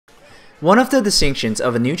One of the distinctions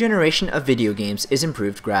of a new generation of video games is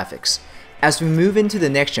improved graphics. As we move into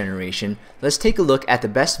the next generation, let's take a look at the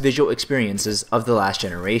best visual experiences of the last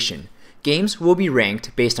generation. Games will be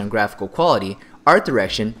ranked based on graphical quality, art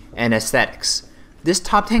direction, and aesthetics. This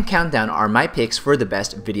top 10 countdown are my picks for the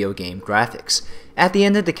best video game graphics. At the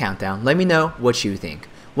end of the countdown, let me know what you think.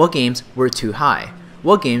 What games were too high?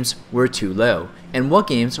 What games were too low? And what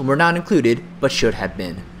games were not included but should have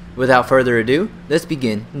been? Without further ado, let's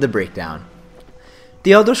begin the breakdown.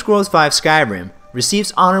 The Elder Scrolls V Skyrim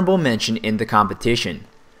receives honorable mention in the competition.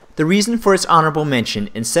 The reason for its honorable mention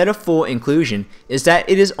instead of full inclusion is that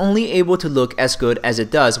it is only able to look as good as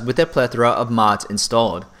it does with a plethora of mods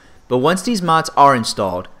installed. But once these mods are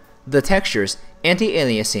installed, the textures,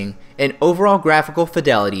 anti-aliasing, and overall graphical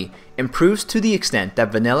fidelity improves to the extent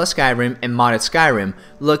that vanilla Skyrim and modded Skyrim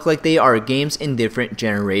look like they are games in different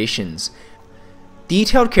generations.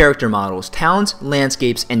 Detailed character models, towns,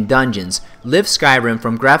 landscapes, and dungeons lift Skyrim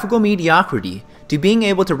from graphical mediocrity to being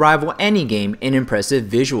able to rival any game in impressive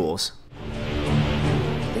visuals.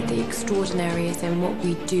 That the extraordinary is in what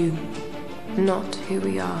we do, not who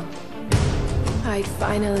we are. I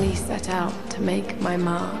finally set out to make my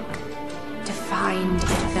mark, to find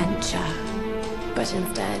adventure. But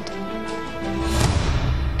instead,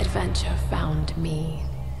 adventure found me.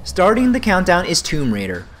 Starting the countdown is Tomb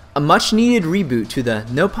Raider, a much needed reboot to the,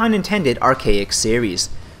 no pun intended, archaic series.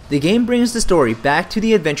 The game brings the story back to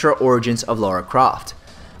the adventure origins of Lara Croft.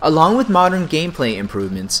 Along with modern gameplay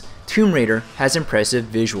improvements, Tomb Raider has impressive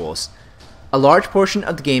visuals. A large portion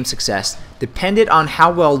of the game's success depended on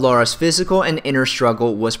how well Lara's physical and inner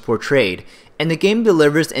struggle was portrayed, and the game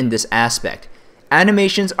delivers in this aspect.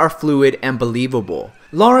 Animations are fluid and believable.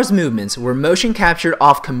 Lara's movements were motion captured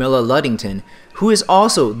off Camilla Luddington, who is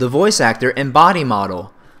also the voice actor and body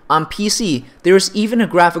model. On PC, there is even a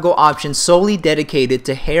graphical option solely dedicated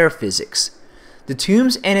to hair physics. The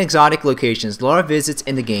tombs and exotic locations Lara visits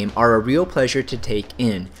in the game are a real pleasure to take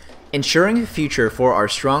in. Ensuring a future for our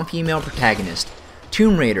strong female protagonist,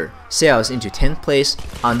 Tomb Raider sails into 10th place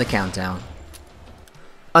on the countdown.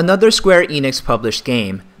 Another Square Enix published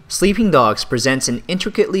game, Sleeping Dogs presents an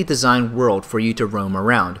intricately designed world for you to roam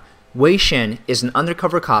around. Wei Shen is an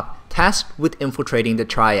undercover cop tasked with infiltrating the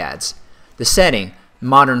Triads. The setting,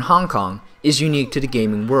 modern Hong Kong, is unique to the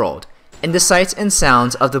gaming world, and the sights and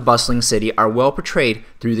sounds of the bustling city are well portrayed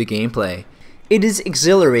through the gameplay. It is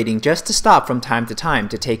exhilarating just to stop from time to time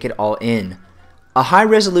to take it all in. A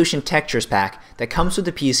high-resolution textures pack that comes with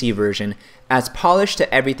the PC version adds polish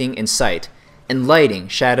to everything in sight, and lighting,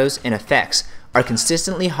 shadows, and effects are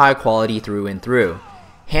consistently high quality through and through.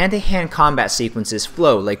 Hand-to-hand combat sequences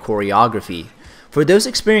flow like choreography. For those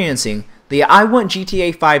experiencing the "I want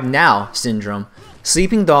GTA 5 now" syndrome,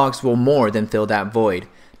 Sleeping Dogs will more than fill that void.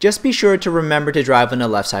 Just be sure to remember to drive on the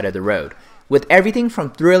left side of the road. With everything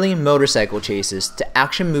from thrilling motorcycle chases to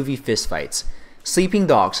action movie fistfights, Sleeping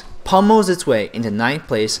Dogs pummels its way into 9th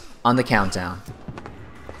place on the countdown.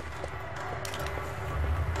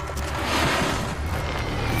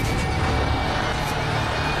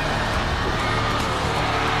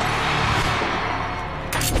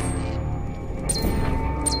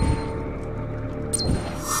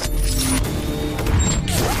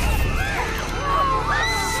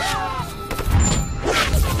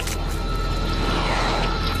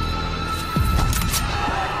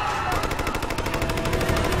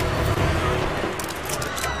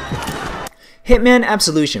 Hitman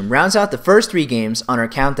Absolution rounds out the first 3 games on our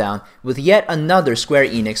countdown with yet another Square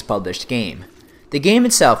Enix published game. The game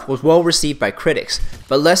itself was well received by critics,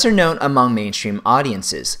 but lesser known among mainstream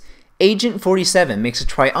audiences. Agent 47 makes a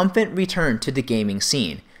triumphant return to the gaming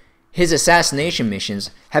scene. His assassination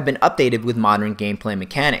missions have been updated with modern gameplay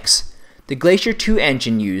mechanics. The Glacier 2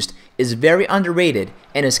 engine used is very underrated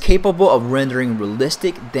and is capable of rendering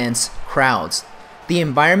realistic, dense crowds. The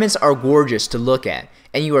environments are gorgeous to look at,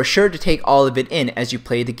 and you are sure to take all of it in as you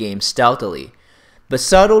play the game stealthily. But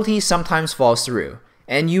subtlety sometimes falls through,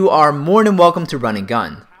 and you are more than welcome to run and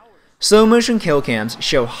gun. Slow motion kill cams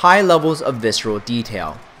show high levels of visceral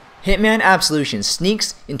detail. Hitman Absolution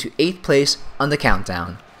sneaks into 8th place on the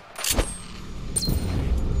countdown.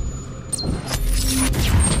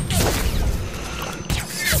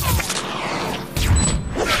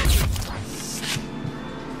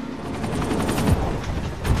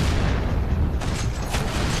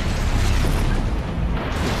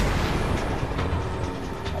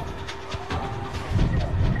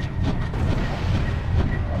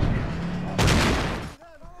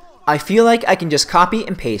 I feel like I can just copy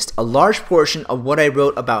and paste a large portion of what I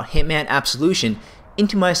wrote about Hitman Absolution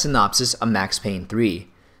into my synopsis of Max Payne 3.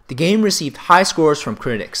 The game received high scores from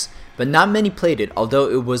critics, but not many played it, although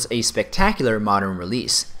it was a spectacular modern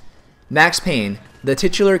release. Max Payne, the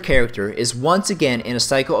titular character, is once again in a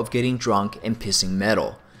cycle of getting drunk and pissing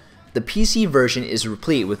metal. The PC version is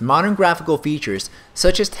replete with modern graphical features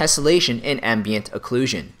such as tessellation and ambient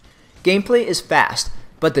occlusion. Gameplay is fast,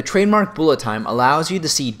 but the trademark bullet time allows you to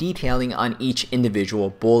see detailing on each individual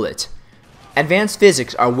bullet. Advanced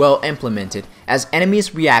physics are well implemented as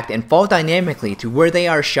enemies react and fall dynamically to where they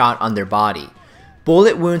are shot on their body.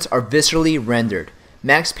 Bullet wounds are viscerally rendered.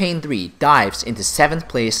 Max Payne 3 dives into 7th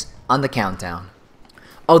place on the countdown.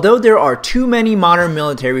 Although there are too many modern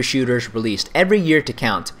military shooters released every year to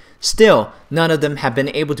count, still none of them have been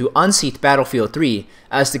able to unseat Battlefield 3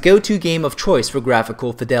 as the go-to game of choice for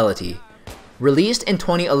graphical fidelity. Released in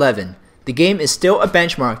 2011, the game is still a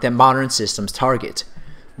benchmark that modern systems target.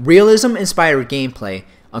 Realism-inspired gameplay,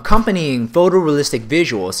 accompanying photorealistic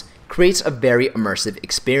visuals, creates a very immersive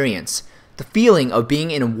experience. The feeling of being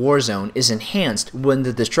in a war zone is enhanced when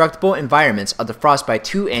the destructible environments of the Frostbite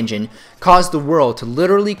 2 engine cause the world to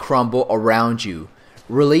literally crumble around you.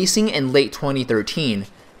 Releasing in late 2013,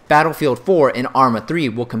 Battlefield 4 and Arma 3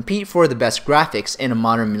 will compete for the best graphics in a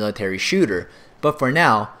modern military shooter, but for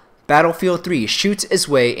now, Battlefield 3 shoots its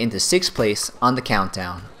way into 6th place on the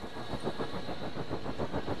countdown.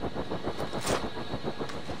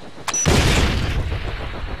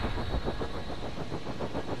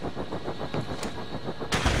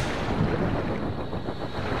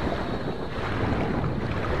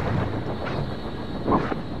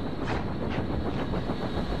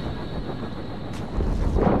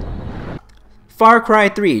 Far Cry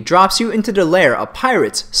 3 drops you into the lair of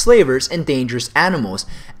pirates, slavers, and dangerous animals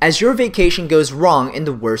as your vacation goes wrong in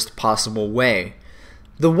the worst possible way.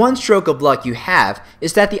 The one stroke of luck you have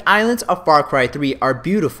is that the islands of Far Cry 3 are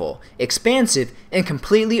beautiful, expansive, and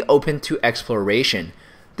completely open to exploration.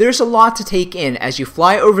 There's a lot to take in as you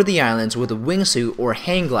fly over the islands with a wingsuit or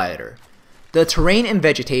hang glider. The terrain and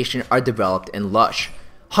vegetation are developed and lush.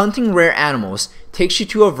 Hunting rare animals takes you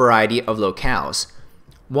to a variety of locales.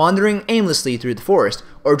 Wandering aimlessly through the forest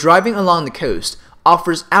or driving along the coast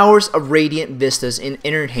offers hours of radiant vistas and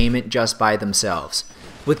entertainment just by themselves.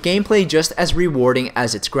 With gameplay just as rewarding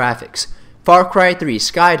as its graphics, Far Cry 3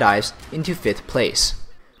 skydives into 5th place.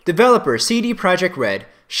 Developer CD Projekt Red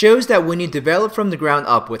shows that when you develop from the ground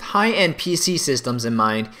up with high-end PC systems in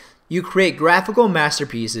mind, you create graphical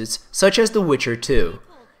masterpieces such as The Witcher 2.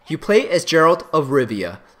 You play as Geralt of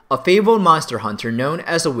Rivia, a fabled monster hunter known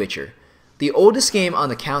as a Witcher. The oldest game on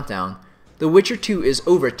the countdown, The Witcher 2 is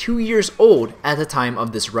over 2 years old at the time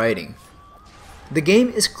of this writing. The game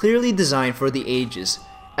is clearly designed for the ages,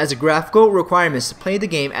 as the graphical requirements to play the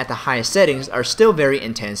game at the highest settings are still very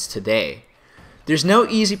intense today. There's no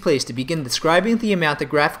easy place to begin describing the amount of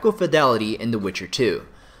graphical fidelity in The Witcher 2.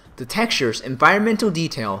 The textures, environmental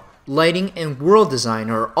detail, lighting, and world design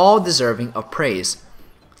are all deserving of praise.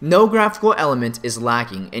 No graphical element is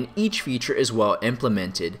lacking and each feature is well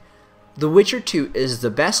implemented. The Witcher 2 is the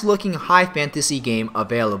best looking high fantasy game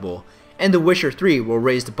available, and The Witcher 3 will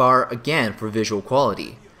raise the bar again for visual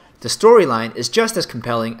quality. The storyline is just as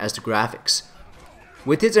compelling as the graphics.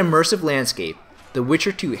 With its immersive landscape, The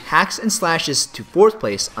Witcher 2 hacks and slashes to 4th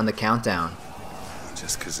place on the countdown.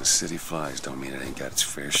 Just cause the city flies don't mean it ain't got its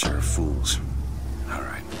fair share of fools.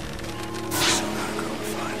 Alright. So gotta go and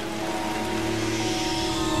find him.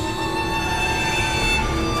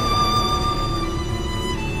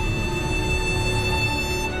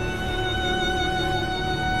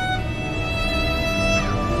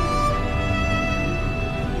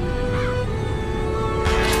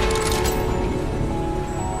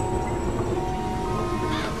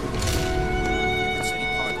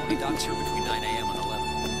 Between 9 a.m. and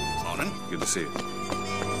 11. Morning. Good to see you.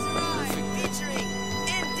 Featuring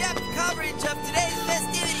in-depth coverage of today's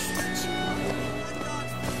festivities.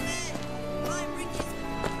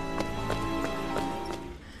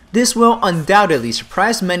 This will undoubtedly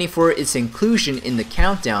surprise many for its inclusion in the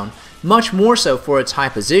countdown, much more so for its high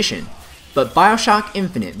position. But BioShock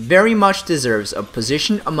Infinite very much deserves a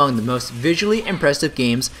position among the most visually impressive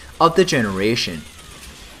games of the generation.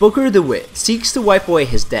 Booker DeWitt seeks to wipe away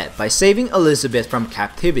his debt by saving Elizabeth from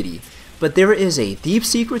captivity, but there is a deep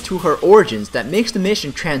secret to her origins that makes the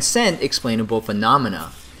mission transcend explainable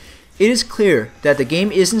phenomena. It is clear that the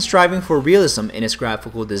game isn't striving for realism in its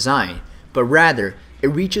graphical design, but rather, it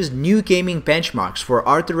reaches new gaming benchmarks for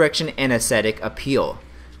art direction and aesthetic appeal.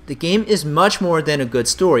 The game is much more than a good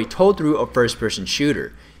story told through a first-person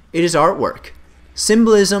shooter. It is artwork.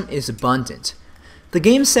 Symbolism is abundant. The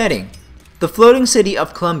game's setting, the floating city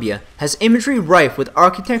of Columbia, has imagery rife with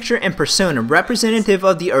architecture and persona representative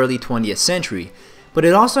of the early 20th century, but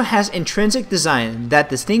it also has intrinsic design that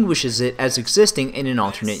distinguishes it as existing in an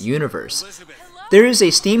alternate universe. There is a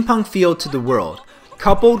steampunk feel to the world,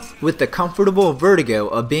 coupled with the comfortable vertigo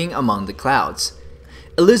of being among the clouds.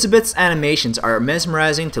 Elizabeth's animations are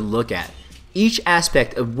mesmerizing to look at. Each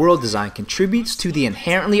aspect of world design contributes to the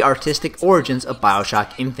inherently artistic origins of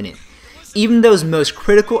BioShock Infinite. Even those most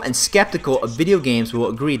critical and skeptical of video games will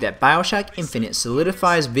agree that BioShock Infinite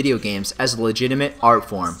solidifies video games as a legitimate art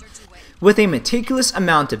form. With a meticulous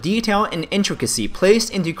amount of detail and intricacy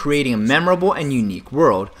placed into creating a memorable and unique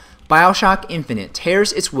world, BioShock Infinite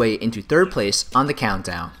tears its way into third place on the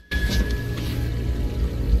countdown.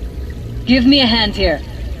 Give me a hand here.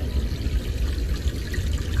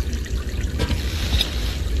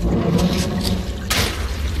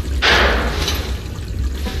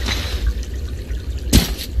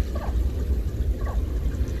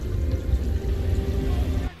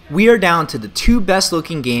 We are down to the two best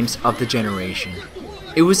looking games of the generation.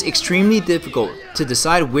 It was extremely difficult to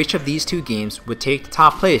decide which of these two games would take the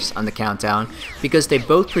top place on the countdown because they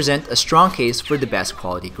both present a strong case for the best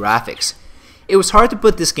quality graphics. It was hard to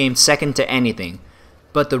put this game second to anything,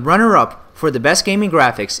 but the runner-up for the best gaming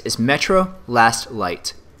graphics is Metro Last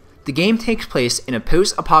Light. The game takes place in a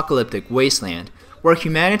post-apocalyptic wasteland where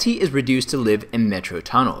humanity is reduced to live in metro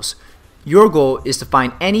tunnels. Your goal is to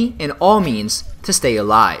find any and all means to stay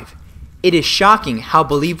alive. It is shocking how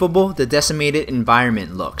believable the decimated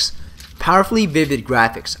environment looks. Powerfully vivid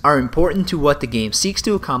graphics are important to what the game seeks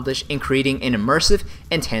to accomplish in creating an immersive,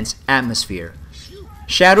 intense atmosphere.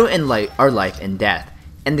 Shadow and light are life and death,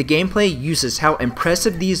 and the gameplay uses how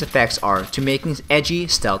impressive these effects are to making edgy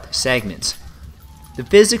stealth segments. The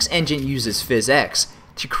physics engine uses PhysX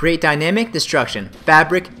to create dynamic destruction,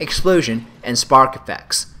 fabric, explosion, and spark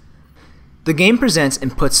effects. The game presents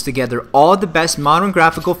and puts together all the best modern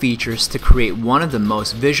graphical features to create one of the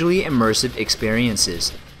most visually immersive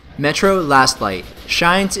experiences. Metro Last Light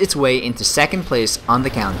shines its way into second place on the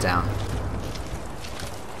countdown.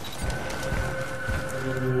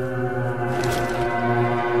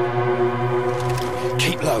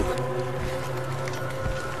 Keep low.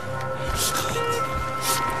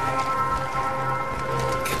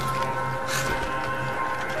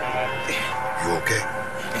 You okay?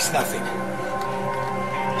 It's nothing.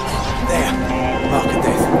 There. Mark of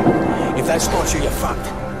death. If that spots you, you're fucked.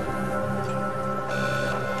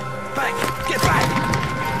 Back! Get back!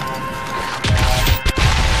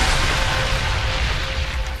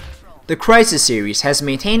 The Crysis series has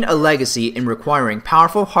maintained a legacy in requiring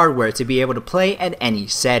powerful hardware to be able to play at any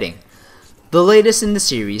setting. The latest in the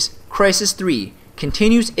series, Crysis 3,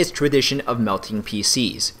 continues its tradition of melting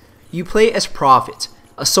PCs. You play as Prophet,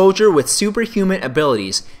 a soldier with superhuman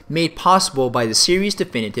abilities made possible by the series'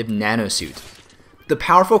 definitive nanosuit. The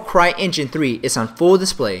powerful CryEngine 3 is on full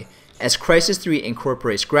display as Crysis 3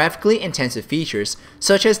 incorporates graphically intensive features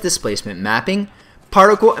such as displacement mapping,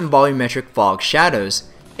 particle and volumetric fog shadows,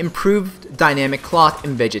 improved dynamic cloth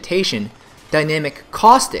and vegetation, dynamic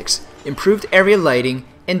caustics, improved area lighting,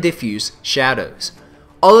 and diffuse shadows.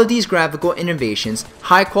 All of these graphical innovations,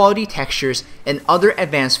 high quality textures, and other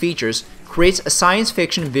advanced features creates a science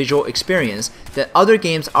fiction visual experience that other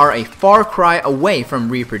games are a far cry away from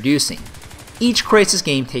reproducing. Each Crysis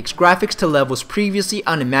game takes graphics to levels previously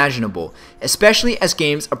unimaginable, especially as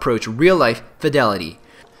games approach real-life fidelity.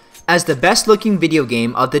 As the best looking video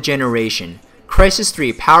game of the generation, Crysis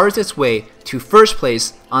 3 powers its way to first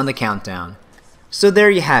place on the countdown. So there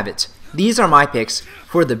you have it. These are my picks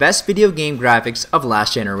for the best video game graphics of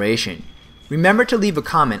last generation. Remember to leave a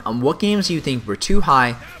comment on what games you think were too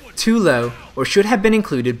high, too low, or should have been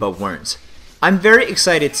included but weren't. I'm very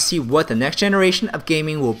excited to see what the next generation of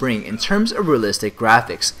gaming will bring in terms of realistic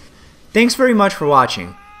graphics. Thanks very much for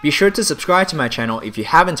watching. Be sure to subscribe to my channel if you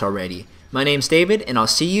haven't already. My name's David and I'll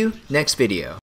see you next video.